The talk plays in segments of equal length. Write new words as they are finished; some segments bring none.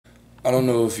I don't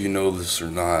know if you know this or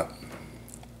not,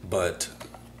 but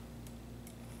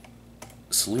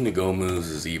Selena Gomez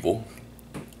is evil.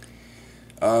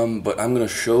 But I'm gonna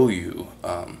show you,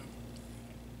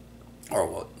 or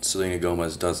what Selena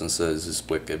Gomez doesn't says is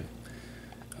wicked.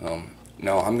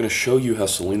 Now I'm gonna show you how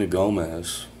Selena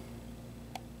Gomez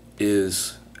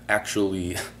is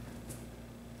actually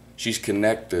she's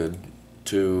connected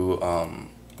to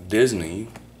Disney,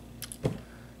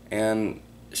 and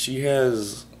she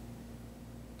has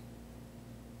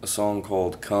a song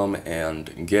called "Come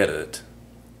and Get It."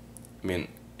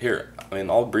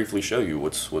 I'll briefly show you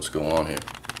what's going on here.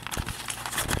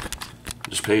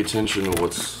 Just pay attention to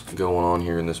what's going on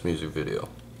here in this music video.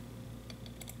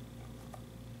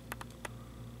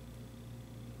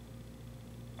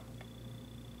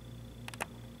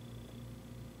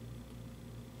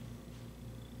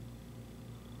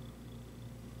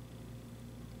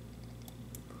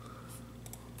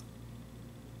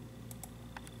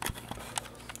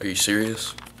 Are you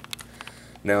serious?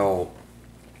 Now,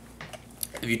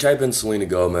 if you type in Selena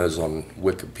Gomez on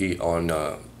Wikipedia,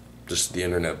 on just the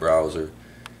internet browser,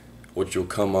 what you'll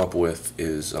come up with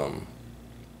is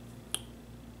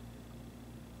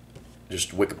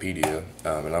just Wikipedia.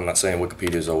 And I'm not saying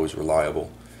Wikipedia is always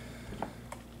reliable,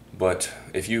 but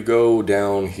if you go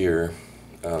down here,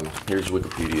 here's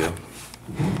Wikipedia.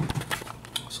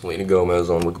 Selena Gomez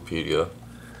on Wikipedia.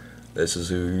 This is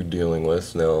who you're dealing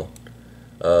with. Now,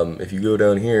 if you go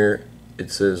down here,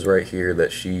 it says right here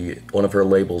that one of her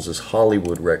labels is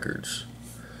Hollywood Records.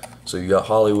 So you got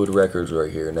Hollywood Records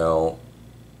right here. Now,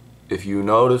 if you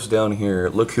notice down here,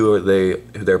 look who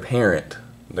their parent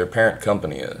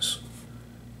company is.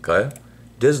 Okay?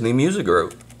 Disney Music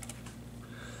Group.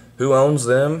 Who owns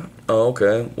them? Oh,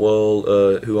 okay. Well,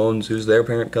 who's their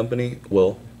parent company?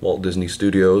 Well, Walt Disney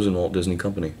Studios and Walt Disney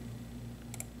Company.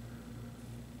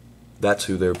 That's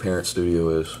who their parent studio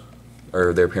is,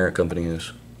 or their parent company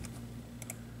is.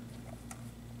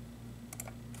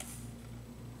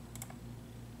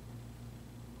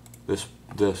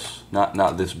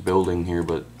 Not this building here,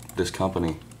 but this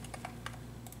company.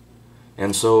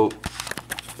 And so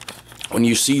when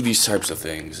you see these types of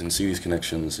things and see these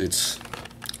connections, this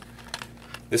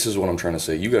is what I'm trying to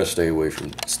say. You gotta stay away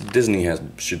from Disney.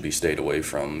 Should be stayed away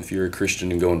from. If you're a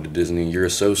Christian and going to Disney, you're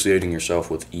associating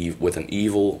yourself with an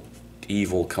evil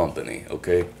company.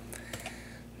 Okay.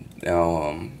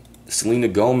 Now, Selena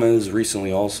Gomez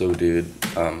recently also did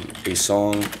a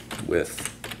song with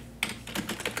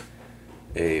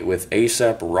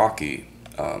A$AP Rocky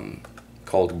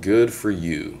called "Good for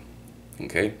You."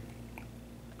 Okay.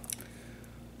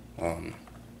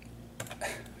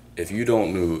 If you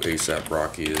don't know who A$AP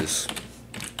Rocky is,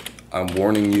 I'm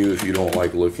warning you. If you don't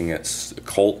like looking at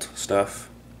cult stuff,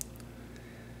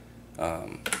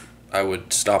 I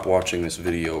would stop watching this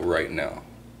video right now.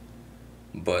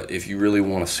 But if you really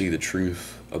want to see the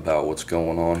truth about what's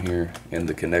going on here and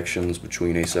the connections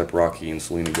between A$AP Rocky and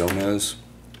Selena Gomez,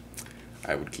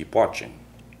 I would keep watching.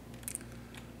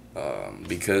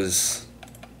 Because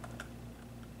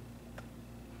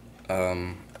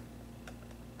I'll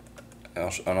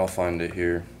find it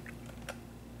here.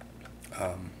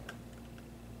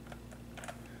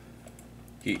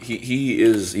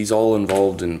 He's all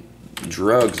involved in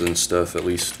drugs and stuff. At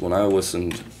least when I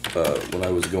listened, when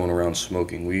I was going around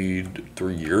smoking weed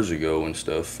 3 years ago and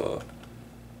stuff.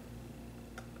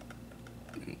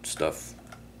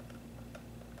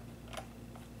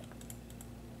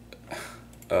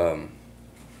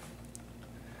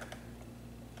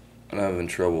 I'm having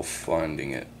trouble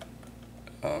finding it,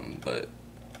 but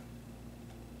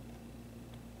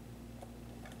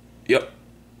yep,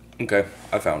 okay,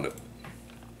 I found it.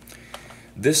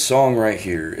 This song right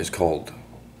here is called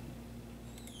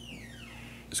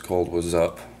 "What's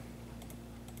Up,"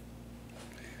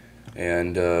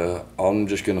 and I'm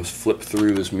just gonna flip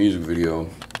through this music video.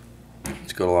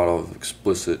 It's got a lot of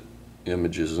explicit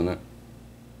images in it,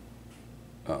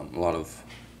 a lot of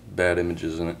bad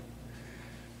images in it.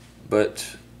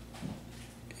 But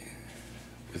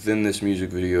within this music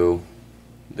video,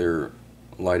 they're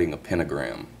lighting a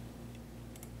pentagram.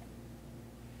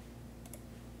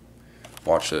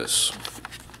 Watch this.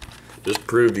 Just to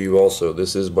prove to you also,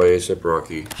 this is by A$AP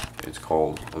Rocky. It's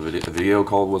called a video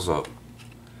called "What's Up."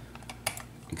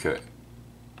 Okay.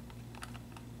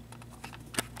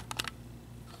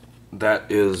 That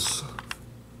is.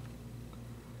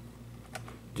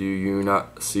 Do you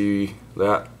not see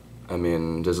that? I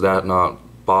mean, does that not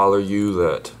bother you?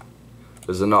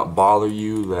 Does it not bother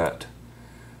you that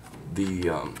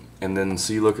and then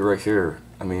see, look right here.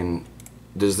 I mean,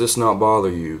 does this not bother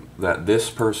you that this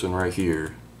person right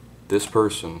here,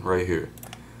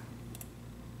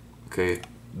 Okay,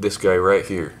 this guy right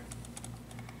here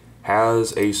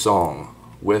has a song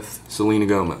with Selena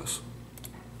Gomez.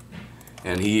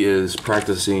 And he is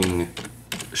practicing,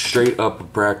 straight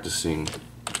up practicing,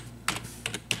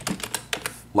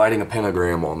 lighting a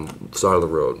pentagram on the side of the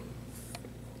road.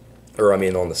 Or, I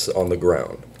mean, on the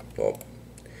ground. Well,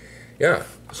 yeah.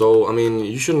 So, I mean,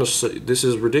 you shouldn't have, this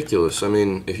is ridiculous. I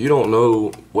mean, if you don't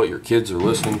know what your kids are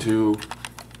listening to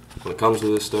when it comes to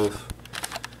this stuff,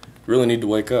 you really need to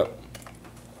wake up.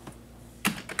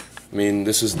 I mean,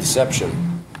 this is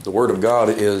deception. The Word of God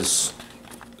is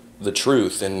the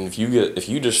truth, and if you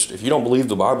don't believe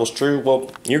the Bible's true, well,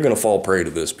 you're gonna fall prey to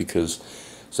this, because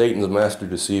Satan's a master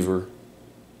deceiver,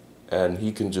 and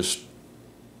he can just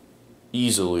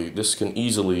you can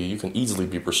easily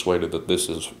be persuaded that this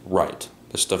is right.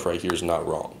 This stuff right here is not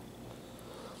wrong.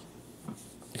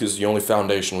 Because the only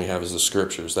foundation we have is the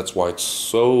scriptures. That's why it's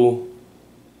so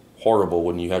horrible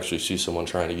when you actually see someone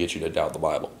trying to get you to doubt the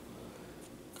Bible.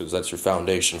 Because that's your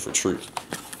foundation for truth.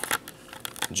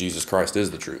 Jesus Christ is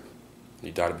the truth.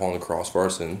 He died upon the cross for our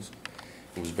sins.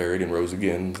 He was buried and rose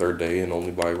again the third day, and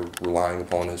only by relying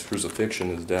upon his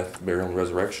crucifixion, his death, burial, and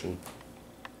resurrection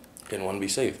can one be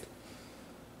saved.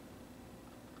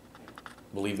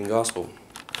 Believe in the gospel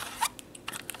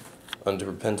unto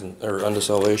repentance, or unto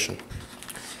salvation.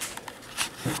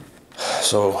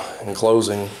 So, in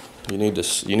closing, you need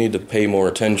to pay more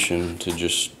attention to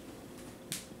just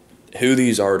who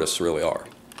these artists really are.